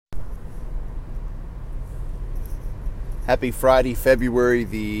Happy Friday, February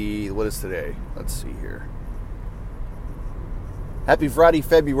what is today? Let's see here. Happy Friday,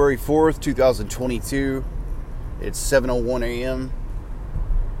 February 4th, 2022. It's 7:01 a.m.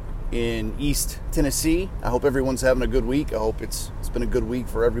 in East Tennessee. I hope everyone's having a good week. I hope it's been a good week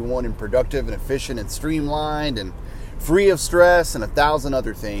for everyone and productive and efficient and streamlined and free of stress and 1,000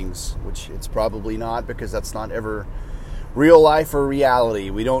 other things, which it's probably not, because that's not ever real life or reality.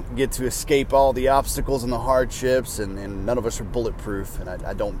 We don't get to escape all the obstacles and the hardships, and none of us are bulletproof. And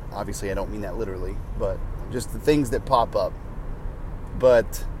I don't mean that literally, but just the things that pop up.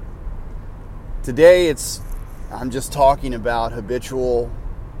 But today I'm just talking about habitual,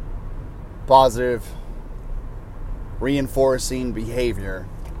 positive, reinforcing behavior.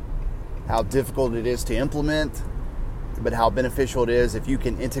 How difficult it is to implement, but how beneficial it is if you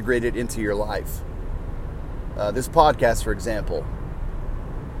can integrate it into your life. This podcast, for example,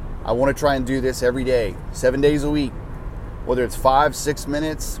 I want to try and do this every day, 7 days a week, whether it's 5, 6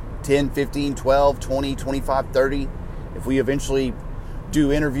 minutes, 10, 15, 12, 20, 25, 30. If we eventually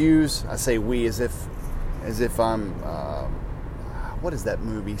do interviews, I say we as if I'm, what is that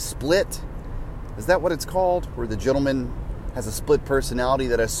movie? Split? Is that what it's called? Where the gentleman has a split personality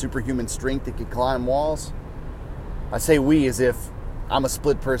that has superhuman strength that can climb walls? I say we as if I'm a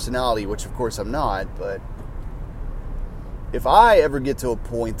split personality, which of course I'm not, but if I ever get to a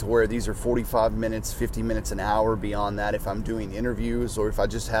point to where these are 45 minutes, 50 minutes, an hour, beyond that, if I'm doing interviews or if I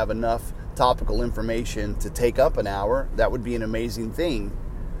just have enough topical information to take up an hour, that would be an amazing thing.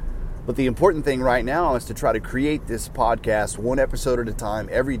 But the important thing right now is to try to create this podcast one episode at a time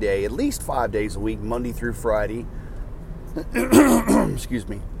every day, at least 5 days a week, Monday through Friday. Excuse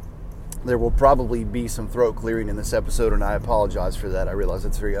me. There will probably be some throat clearing in this episode, and I apologize for that. I realize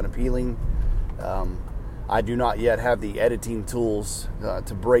it's very unappealing. I do not yet have the editing tools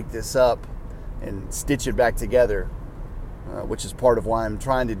to break this up and stitch it back together, which is part of why I'm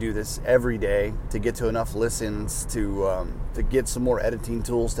trying to do this every day, to get to enough listens, to get some more editing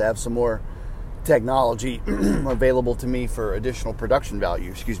tools, to have some more technology available to me for additional production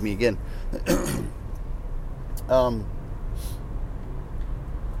value. Excuse me again.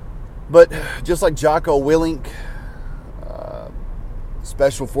 But just like Jocko Willink,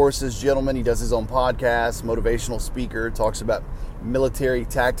 Special Forces gentleman, he does his own podcast, motivational speaker, talks about military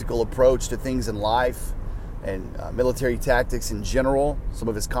tactical approach to things in life and military tactics in general, some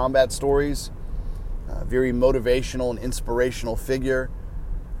of his combat stories. Very motivational and inspirational figure.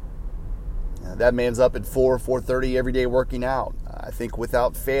 That man's up at 4:30 every day working out. I think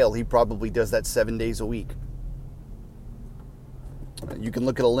without fail, he probably does that 7 days a week. You can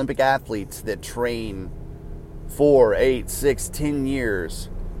look at Olympic athletes that train 4, 8, 6, 10 years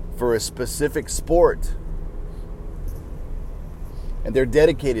for a specific sport. And they're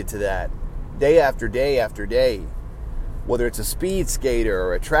dedicated to that day after day after day. Whether it's a speed skater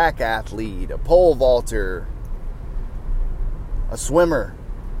or a track athlete, a pole vaulter, a swimmer,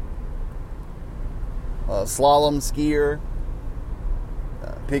 a slalom skier,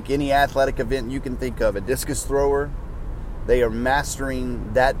 pick any athletic event you can think of, a discus thrower. They are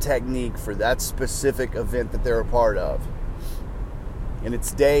mastering that technique for that specific event that they're a part of. And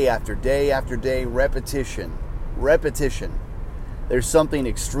it's day after day after day, repetition. There's something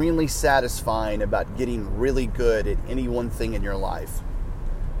extremely satisfying about getting really good at any one thing in your life.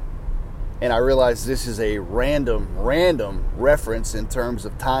 And I realize this is a random reference in terms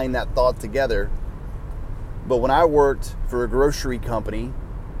of tying that thought together. But when I worked for a grocery company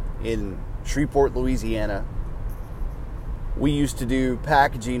in Shreveport, Louisiana, we used to do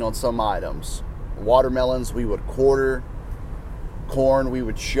packaging on some items. Watermelons we would quarter. Corn we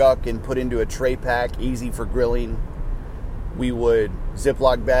would shuck and put into a tray pack, easy for grilling. We would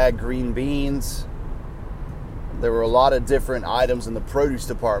Ziploc bag green beans. There were a lot of different items in the produce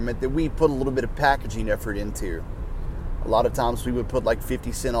department that we put a little bit of packaging effort into. A lot of times we would put like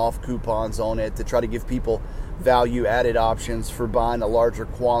 50-cent off coupons on it to try to give people value-added options for buying a larger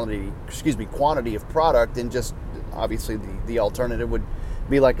quantity of product, and just obviously the alternative would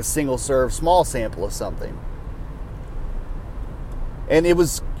be like a single-serve small sample of something. And it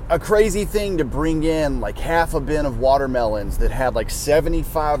was a crazy thing to bring in like half a bin of watermelons that had like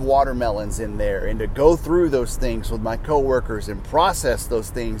 75 watermelons in there, and to go through those things with my coworkers and process those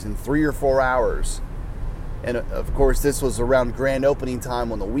things in 3 or 4 hours. And of course, this was around grand opening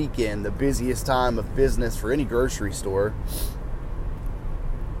time on the weekend, the busiest time of business for any grocery store.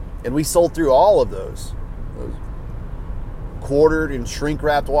 And we sold through all of those quartered and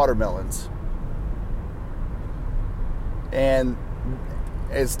shrink-wrapped watermelons. And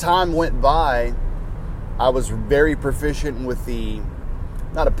as time went by, I was very proficient with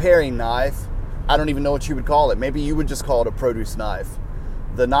not a paring knife, I don't even know what you would call it. Maybe you would just call it a produce knife.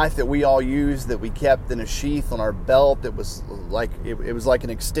 The knife that we all use, that we kept in a sheath on our belt, it was like an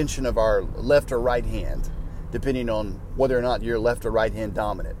extension of our left or right hand, depending on whether or not you're left or right hand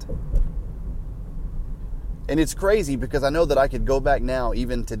dominant. And it's crazy because I know that I could go back now,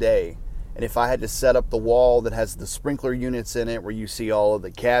 even today, and if I had to set up the wall that has the sprinkler units in it, where you see all of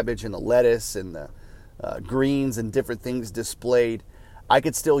the cabbage and the lettuce and the greens and different things displayed, I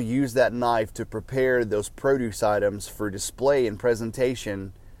could still use that knife to prepare those produce items for display and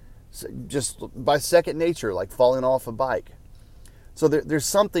presentation just by second nature, like falling off a bike. So there's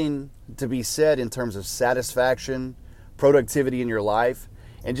something to be said in terms of satisfaction, productivity in your life,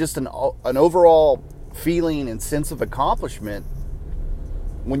 and just an overall feeling and sense of accomplishment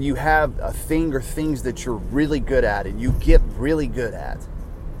when you have a thing or things that you're really good at and you get really good at.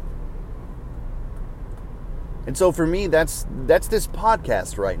 And so for me, that's this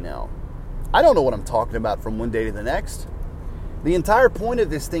podcast right now. I don't know what I'm talking about from one day to the next. The entire point of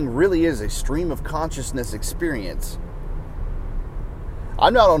this thing really is a stream of consciousness experience.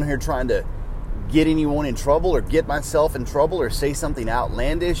 I'm not on here trying to get anyone in trouble or get myself in trouble or say something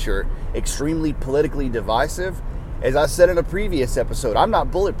outlandish or extremely politically divisive. As I said in a previous episode, I'm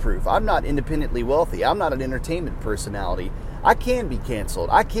not bulletproof. I'm not independently wealthy. I'm not an entertainment personality. I can be canceled.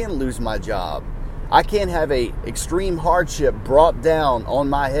 I can lose my job. I can have a extreme hardship brought down on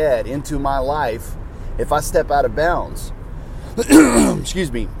my head into my life if I step out of bounds. Excuse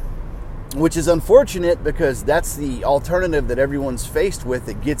me. Which is unfortunate because that's the alternative that everyone's faced with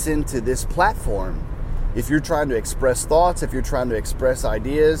that gets into this platform. If you're trying to express thoughts, if you're trying to express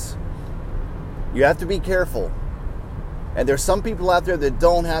ideas, you have to be careful. And there's some people out there that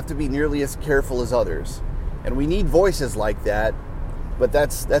don't have to be nearly as careful as others. And we need voices like that. But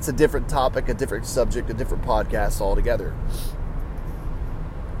that's a different topic, a different subject, a different podcast altogether.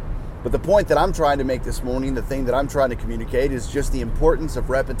 But the point that I'm trying to make this morning, the thing that I'm trying to communicate, is just the importance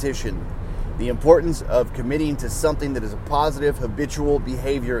of repetition. The importance of committing to something that is a positive, habitual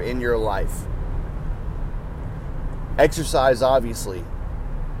behavior in your life. Exercise, obviously.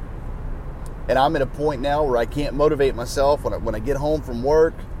 And I'm at a point now where I can't motivate myself when I get home from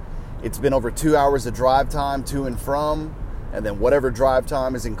work. It's been over 2 hours of drive time to and from. And then whatever drive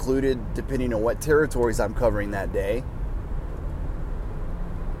time is included, depending on what territories I'm covering that day.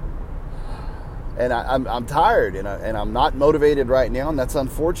 And I'm tired, and I'm not motivated right now, and that's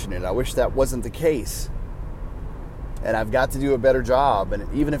unfortunate. I wish that wasn't the case. And I've got to do a better job, and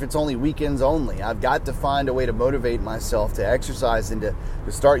even if it's only weekends only, I've got to find a way to motivate myself to exercise and to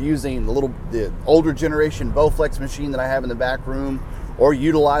start using the older generation Bowflex machine that I have in the back room, or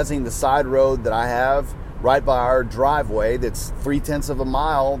utilizing the side road that I have right by our driveway that's 0.3 of a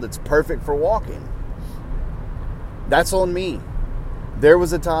mile that's perfect for walking. That's on me. There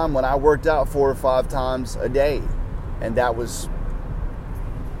was a time when I worked out 4 or 5 times a day, and that was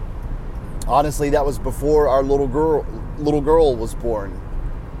before our little girl was born.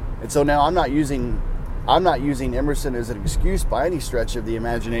 And so now I'm not using Emerson as an excuse by any stretch of the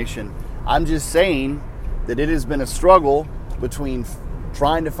imagination. I'm just saying that it has been a struggle between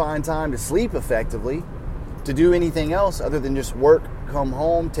trying to find time to sleep effectively, to do anything else other than just work, come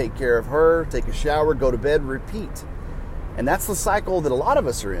home, take care of her, take a shower, go to bed, repeat. And that's the cycle that a lot of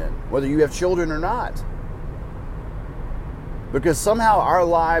us are in, whether you have children or not. Because somehow our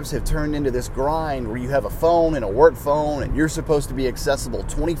lives have turned into this grind where you have a phone and a work phone and you're supposed to be accessible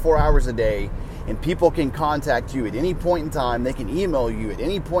 24 hours a day, and people can contact you at any point in time. They can email you at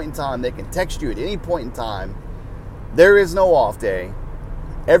any point in time. They can text you at any point in time. There is no off day.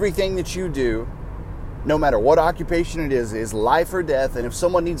 Everything that you do, no matter what occupation it is life or death. And if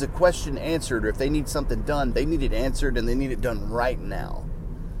someone needs a question answered, or if they need something done, they need it answered, and they need it done right now.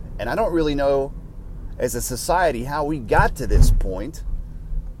 And I don't really know, as a society, how we got to this point,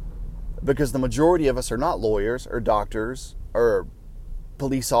 because the majority of us are not lawyers or doctors or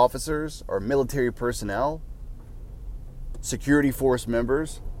police officers or military personnel, security force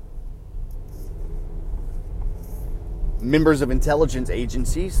members, members of intelligence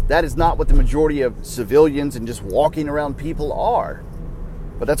agencies. That is not what the majority of civilians and just walking around people are.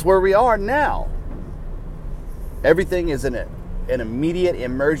 But that's where we are now. Everything is an immediate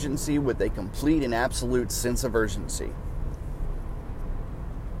emergency with a complete and absolute sense of urgency.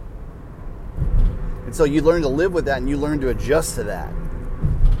 And so you learn to live with that, and you learn to adjust to that.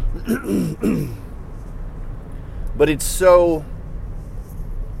 But it's so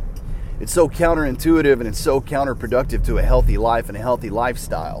counterintuitive, and it's so counterproductive to a healthy life and a healthy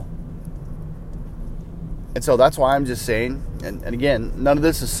lifestyle. And so that's why I'm just saying, and again, none of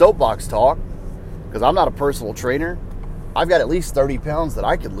this is soapbox talk, because I'm not a personal trainer. I've got at least 30 pounds that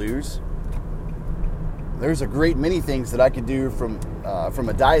I could lose. There's a great many things that I could do from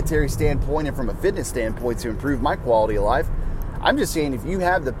a dietary standpoint and from a fitness standpoint to improve my quality of life. I'm just saying, if you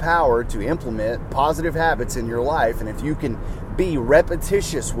have the power to implement positive habits in your life, and if you can be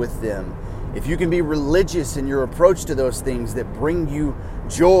repetitious with them, if you can be religious in your approach to those things that bring you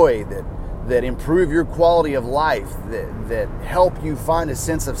joy, that improve your quality of life, that help you find a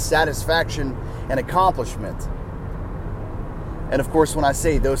sense of satisfaction and accomplishment. And of course, when I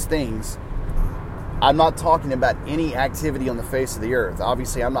say those things, I'm not talking about any activity on the face of the earth.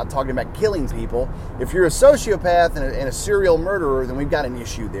 Obviously, I'm not talking about killing people. If you're a sociopath and a serial murderer, then we've got an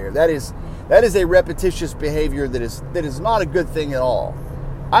issue there. That is a repetitious behavior that is not a good thing at all.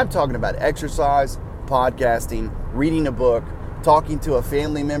 I'm talking about exercise, podcasting, reading a book, talking to a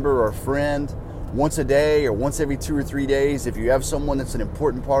family member or a friend once a day or once every 2 or 3 days. If you have someone that's an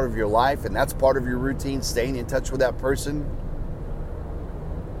important part of your life and that's part of your routine, staying in touch with that person.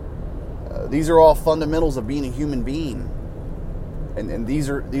 These are all fundamentals of being a human being. And these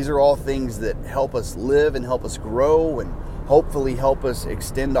are all things that help us live and help us grow and hopefully help us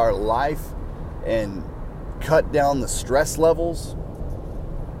extend our life and cut down the stress levels.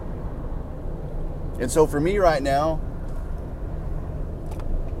 And so for me right now,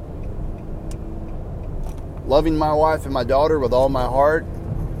 loving my wife and my daughter with all my heart,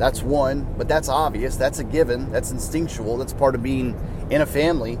 that's one, but that's obvious, that's a given, that's instinctual, that's part of being in a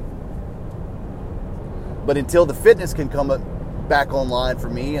family. But until the fitness can come back online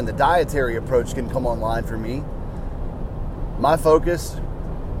for me and the dietary approach can come online for me, my focus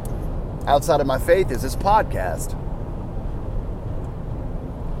outside of my faith is this podcast.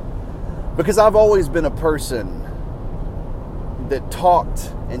 Because I've always been a person that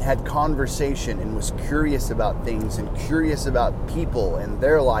talked and had conversation and was curious about things and curious about people and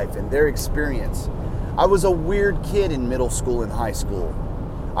their life and their experience. I was a weird kid in middle school and high school.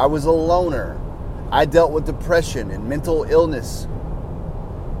 I was a loner. I dealt with depression and mental illness.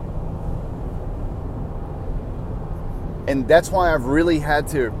 And that's why I've really had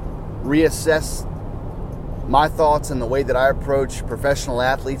to reassess my thoughts and the way that I approach professional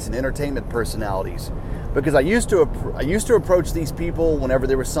athletes and entertainment personalities. Because I used to approach these people whenever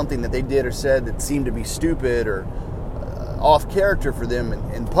there was something that they did or said that seemed to be stupid or off character for them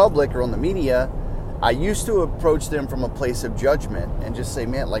in public or on the media. I used to approach them from a place of judgment and just say,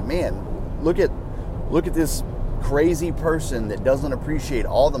 man, look at this crazy person that doesn't appreciate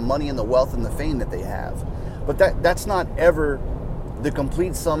all the money and the wealth and the fame that they have. But that's not ever the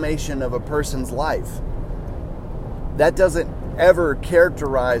complete summation of a person's life. That doesn't ever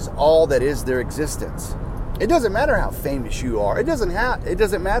characterize all that is their existence. It doesn't matter how famous you are. It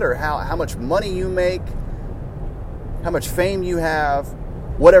doesn't matter how much money you make, how much fame you have,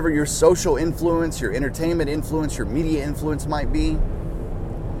 whatever your social influence, your entertainment influence, your media influence might be.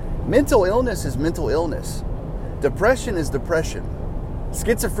 Mental illness is mental illness. Depression is depression.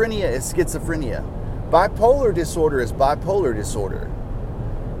 Schizophrenia is schizophrenia. Bipolar disorder is bipolar disorder.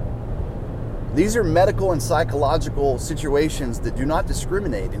 These are medical and psychological situations that do not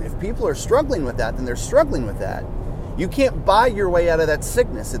discriminate. And if people are struggling with that, then they're struggling with that. You can't buy your way out of that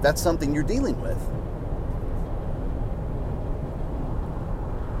sickness if that's something you're dealing with.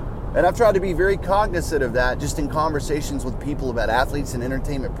 And I've tried to be very cognizant of that just in conversations with people about athletes and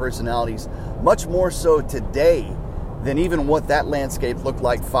entertainment personalities, much more so today than even what that landscape looked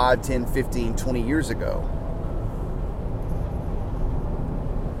like 5, 10, 15, 20 years ago.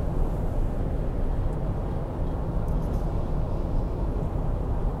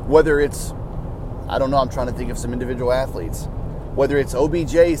 Whether it's, I don't know, I'm trying to think of some individual athletes, whether it's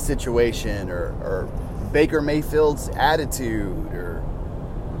OBJ's situation or Baker Mayfield's attitude or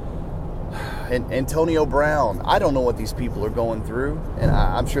Antonio Brown. I don't know what these people are going through, and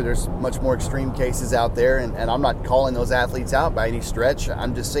I'm sure there's much more extreme cases out there, and I'm not calling those athletes out by any stretch.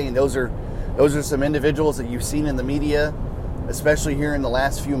 I'm just saying those are some individuals that you've seen in the media, especially here in the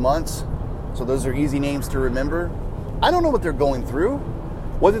last few months, so those are easy names to remember. I don't know what they're going through.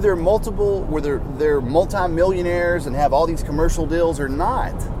 Whether they're multi-millionaires and have all these commercial deals or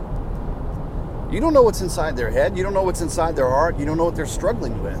not. You don't know what's inside their head. You don't know what's inside their heart. You don't know what they're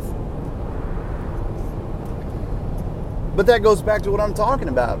struggling with. But that goes back to what I'm talking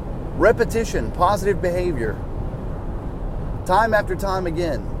about. Repetition, positive behavior. Time after time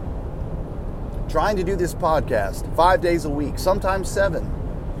again. Trying to do this podcast 5 days a week, sometimes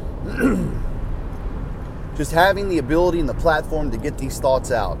 7. Just having the ability and the platform to get these thoughts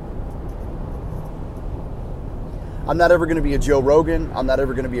out. I'm not ever going to be a Joe Rogan. I'm not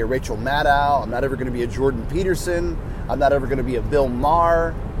ever going to be a Rachel Maddow. I'm not ever going to be a Jordan Peterson. I'm not ever going to be a Bill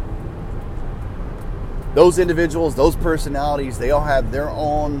Maher. Those individuals, those personalities, they all have their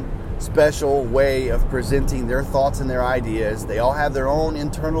own special way of presenting their thoughts and their ideas. They all have their own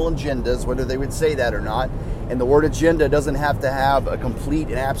internal agendas, whether they would say that or not. And the word agenda doesn't have to have a complete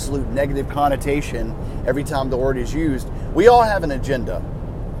and absolute negative connotation every time the word is used. We all have an agenda.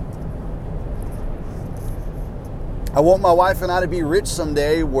 I want my wife and I to be rich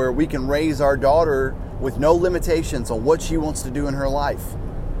someday, where we can raise our daughter with no limitations on what she wants to do in her life.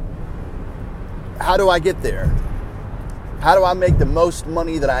 How do I get there? How do I make the most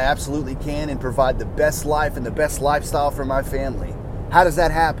money that I absolutely can and provide the best life and the best lifestyle for my family? How does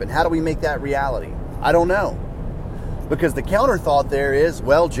that happen? How do we make that reality? I don't know. Because the counter thought there is,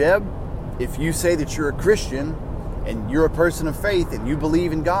 well, Jeb, if you say that you're a Christian and you're a person of faith and you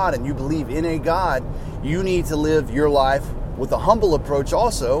believe in God and you believe in a God, you need to live your life with a humble approach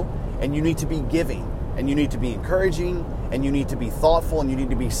also, and you need to be giving, and you need to be encouraging, and you need to be thoughtful, and you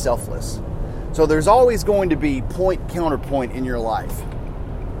need to be selfless. So there's always going to be point, counterpoint in your life.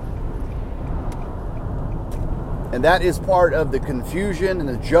 And that is part of the confusion and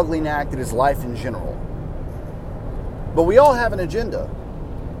the juggling act that is life in general. But we all have an agenda.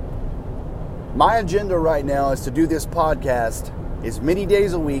 My agenda right now is to do this podcast as many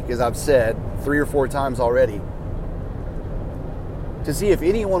days a week, as I've said 3 or 4 times already, to see if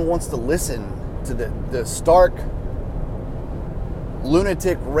anyone wants to listen to the stark,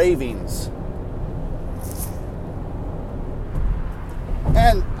 lunatic ravings.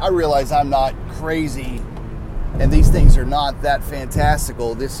 And I realize I'm not crazy, and these things are not that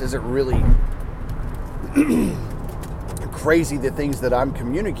fantastical. This isn't really crazy, the things that I'm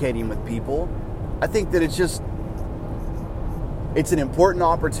communicating with people. I think that it's an important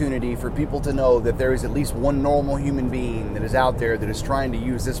opportunity for people to know that there is at least one normal human being that is out there that is trying to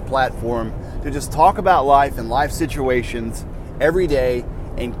use this platform to just talk about life and life situations every day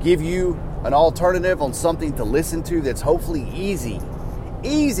and give you an alternative on something to listen to that's hopefully easy.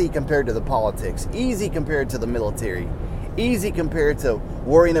 Easy compared to the politics, easy compared to the military, easy compared to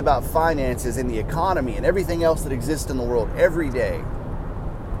worrying about finances and the economy and everything else that exists in the world every day.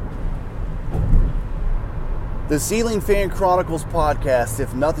 The Ceiling Fan Chronicles podcast,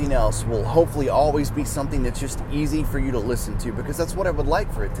 if nothing else, will hopefully always be something that's just easy for you to listen to, because that's what I would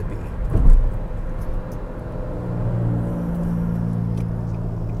like for it to be.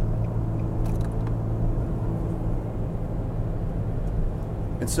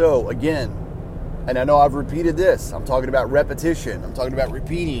 And so, again, and I know I've repeated this, I'm talking about repetition, I'm talking about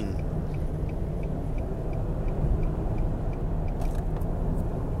repeating.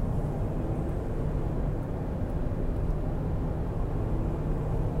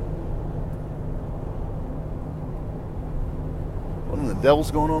 What in the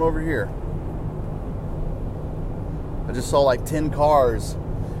devil's going on over here? I just saw like 10 cars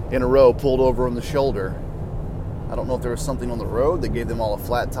in a row pulled over on the shoulder. I don't know if there was something on the road that gave them all a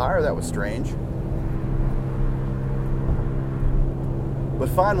flat tire. That was strange. But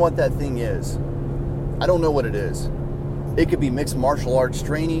find what that thing is. I don't know what it is. It could be mixed martial arts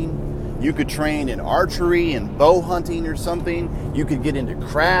training. You could train in archery and bow hunting or something. You could get into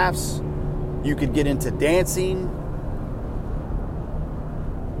crafts. You could get into dancing.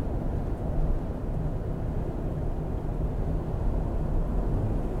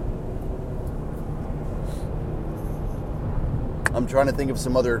 I'm trying to think of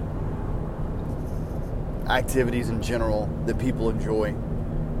some other activities in general that people enjoy.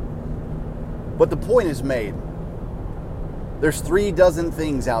 But the point is made. There's 36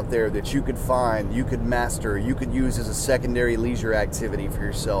 things out there that you could find, you could master, you could use as a secondary leisure activity for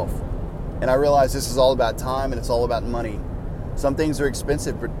yourself. And I realize this is all about time and it's all about money. Some things are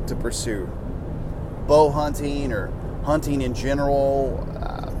expensive to pursue. Bow hunting or hunting in general.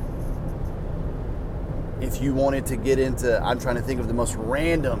 If you wanted to get into, I'm trying to think of the most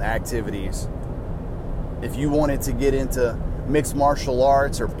random activities. If you wanted to get into mixed martial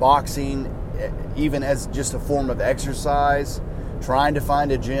arts or boxing, even as just a form of exercise, trying to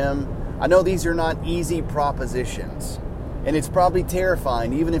find a gym. I know these are not easy propositions. And it's probably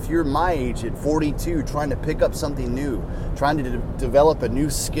terrifying, even if you're my age at 42, trying to pick up something new, trying to develop a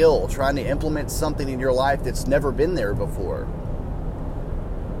new skill, trying to implement something in your life that's never been there before.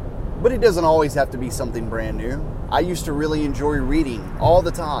 But it doesn't always have to be something brand new. I used to really enjoy reading all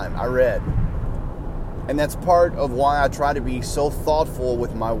the time. I read. And that's part of why I try to be so thoughtful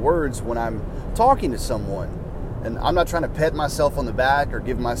with my words when I'm talking to someone. And I'm not trying to pat myself on the back or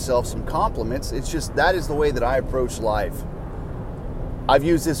give myself some compliments. It's just that is the way that I approach life. I've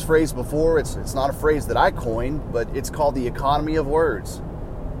used this phrase before. It's not a phrase that I coined, but it's called the economy of words.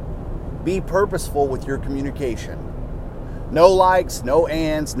 Be purposeful with your communication. No likes, no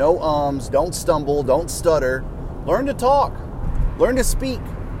ands, no ums. Don't stumble, don't stutter. Learn to talk. Learn to speak.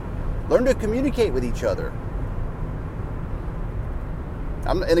 Learn to communicate with each other.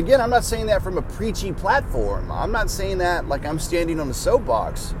 And again, I'm not saying that from a preachy platform. I'm not saying that like I'm standing on a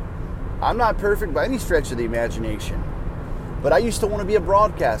soapbox. I'm not perfect by any stretch of the imagination. But I used to want to be a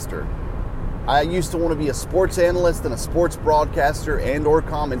broadcaster. I used to want to be a sports analyst and a sports broadcaster and or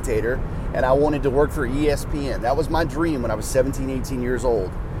commentator. And I wanted to work for ESPN. That was my dream when I was 17, 18 years old.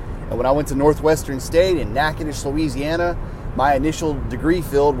 And when I went to Northwestern State in Natchitoches, Louisiana, my initial degree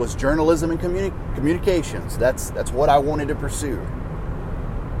field was journalism and communications. That's what I wanted to pursue.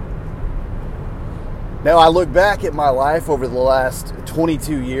 Now I look back at my life over the last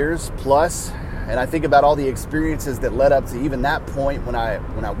 22 years plus, and I think about all the experiences that led up to even that point when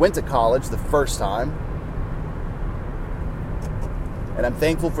I went to college the first time. And I'm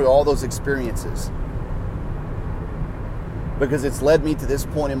thankful for all those experiences, because it's led me to this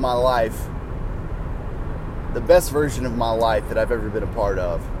point in my life, the best version of my life that I've ever been a part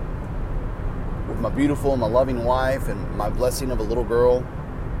of, with my beautiful and my loving wife and my blessing of a little girl.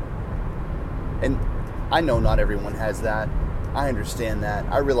 And I know not everyone has that. I understand that.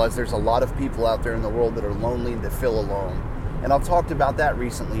 I realize there's a lot of people out there in the world that are lonely and that feel alone. And I've talked about that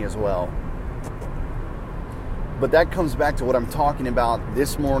recently as well. But that comes back to what I'm talking about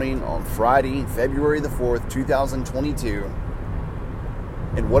this morning on Friday, February the 4th, 2022.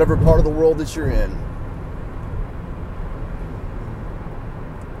 In whatever part of the world that you're in,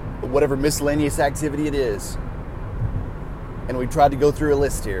 whatever miscellaneous activity it is. And we tried to go through a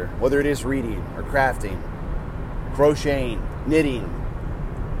list here, whether it is reading or crafting, crocheting, knitting,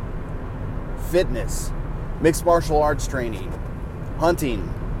 fitness, mixed martial arts training,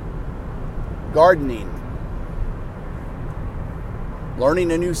 hunting, gardening,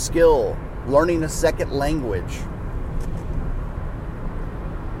 learning a new skill, learning a second language.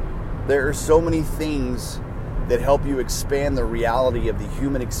 There are so many things that help you expand the reality of the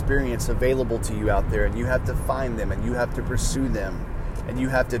human experience available to you out there, and you have to find them, and you have to pursue them, and you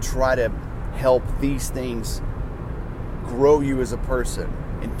have to try to help these things grow you as a person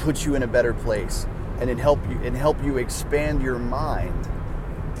and put you in a better place, and help you expand your mind.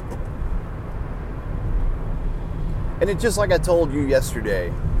 And it's just like I told you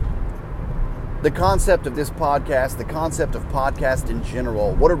yesterday, the concept of this podcast, the concept of podcast in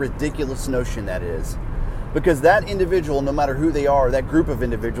general, what a ridiculous notion that is. Because that individual, no matter who they are, that group of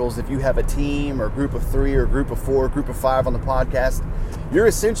individuals, if you have a team or a group of 3 or a group of 4, a group of 5 on the podcast, you're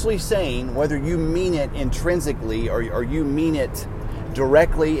essentially saying, whether you mean it intrinsically or you mean it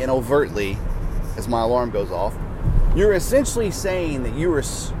directly and overtly, as my alarm goes off, you're essentially saying that you are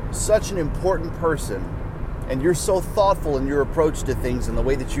such an important person and you're so thoughtful in your approach to things and the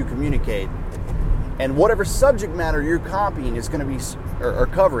way that you communicate. And whatever subject matter you're copying is going to be, or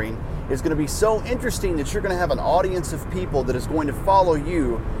covering, is going to be so interesting that you're going to have an audience of people that is going to follow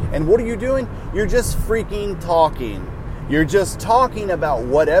you. And what are you doing? You're just freaking talking. You're just talking about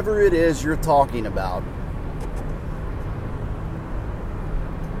whatever it is you're talking about.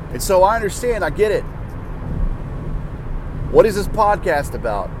 And so I understand, I get it. What is this podcast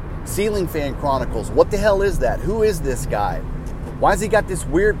about? Ceiling Fan Chronicles. What the hell is that? Who is this guy? Why has he got this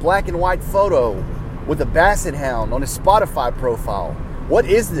weird black and white photo with a basset hound on his Spotify profile? What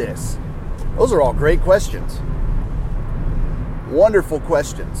is this? Those are all great questions. Wonderful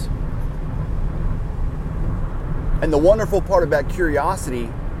questions. And the wonderful part about curiosity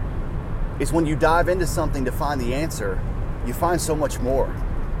is when you dive into something to find the answer, you find so much more.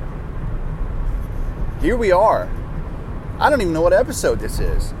 Here we are. I don't even know what episode this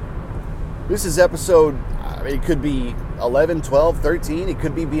is. This is episode, it could be 11, 12, 13. It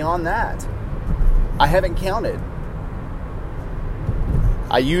could be beyond that. I haven't counted.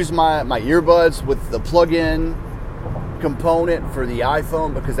 I use my earbuds with the plug-in component for the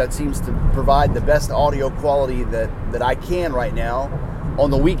iPhone because that seems to provide the best audio quality that I can right now.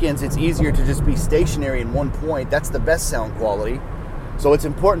 On the weekends, it's easier to just be stationary in one point. That's the best sound quality. So it's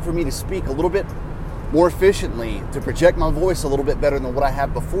important for me to speak a little bit more efficiently, to project my voice a little bit better than what I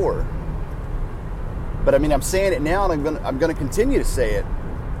have before. But I mean, I'm saying it now, and I'm going to continue to say it.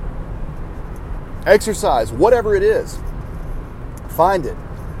 Exercise, whatever it is. Find it.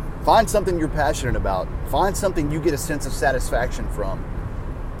 Find something you're passionate about. Find something you get a sense of satisfaction from.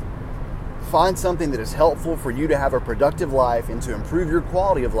 Find something that is helpful for you to have a productive life and to improve your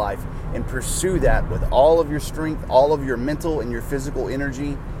quality of life, and pursue that with all of your strength, all of your mental and your physical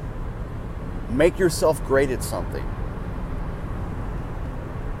energy. Make yourself great at something.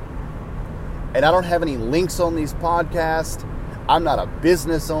 And I don't have any links on these podcasts. I'm not a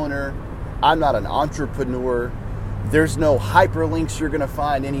business owner. I'm not an entrepreneur. There's no hyperlinks you're going to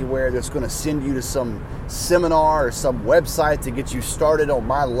find anywhere that's going to send you to some seminar or some website to get you started on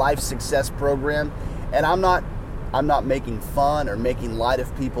my life success program. And I'm not making fun or making light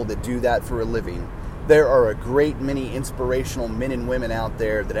of people that do that for a living. There are a great many inspirational men and women out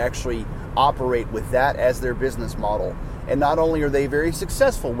there that actually operate with that as their business model. And not only are they very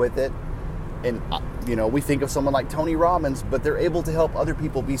successful with it, and we think of someone like Tony Robbins, but they're able to help other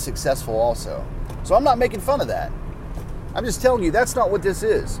people be successful also. So I'm not making fun of that. I'm just telling you that's not what this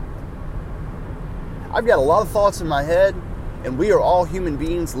is. I've got a lot of thoughts in my head, and we are all human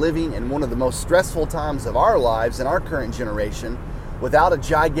beings living in one of the most stressful times of our lives in our current generation without a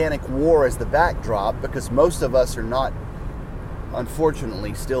gigantic war as the backdrop, because most of us are not,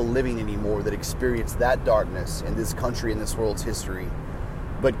 unfortunately, still living anymore that experienced that darkness in this country and this world's history.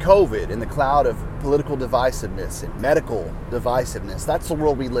 But COVID and the cloud of political divisiveness and medical divisiveness, that's the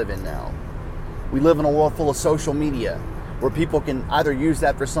world we live in now. We live in a world full of social media where people can either use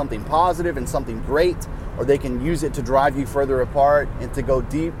that for something positive and something great, or they can use it to drive you further apart and to go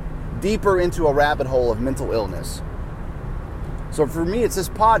deeper into a rabbit hole of mental illness. So for me, it's this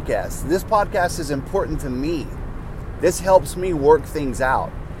podcast. This podcast is important to me. This helps me work things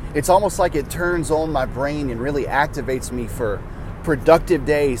out. It's almost like it turns on my brain and really activates me for productive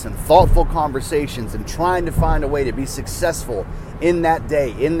days and thoughtful conversations and trying to find a way to be successful in that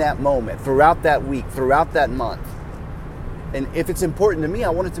day, in that moment, throughout that week, throughout that month. And if it's important to me, I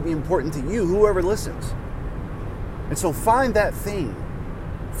want it to be important to you, whoever listens. And so find that thing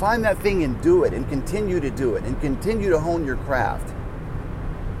and do it, and continue to do it, and continue to hone your craft.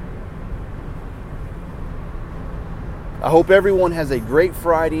 I hope everyone has a great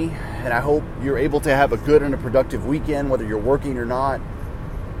Friday, and I hope you're able to have a good and a productive weekend, whether you're working or not.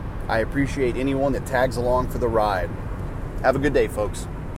 I appreciate anyone that tags along for the ride. Have a good day, folks.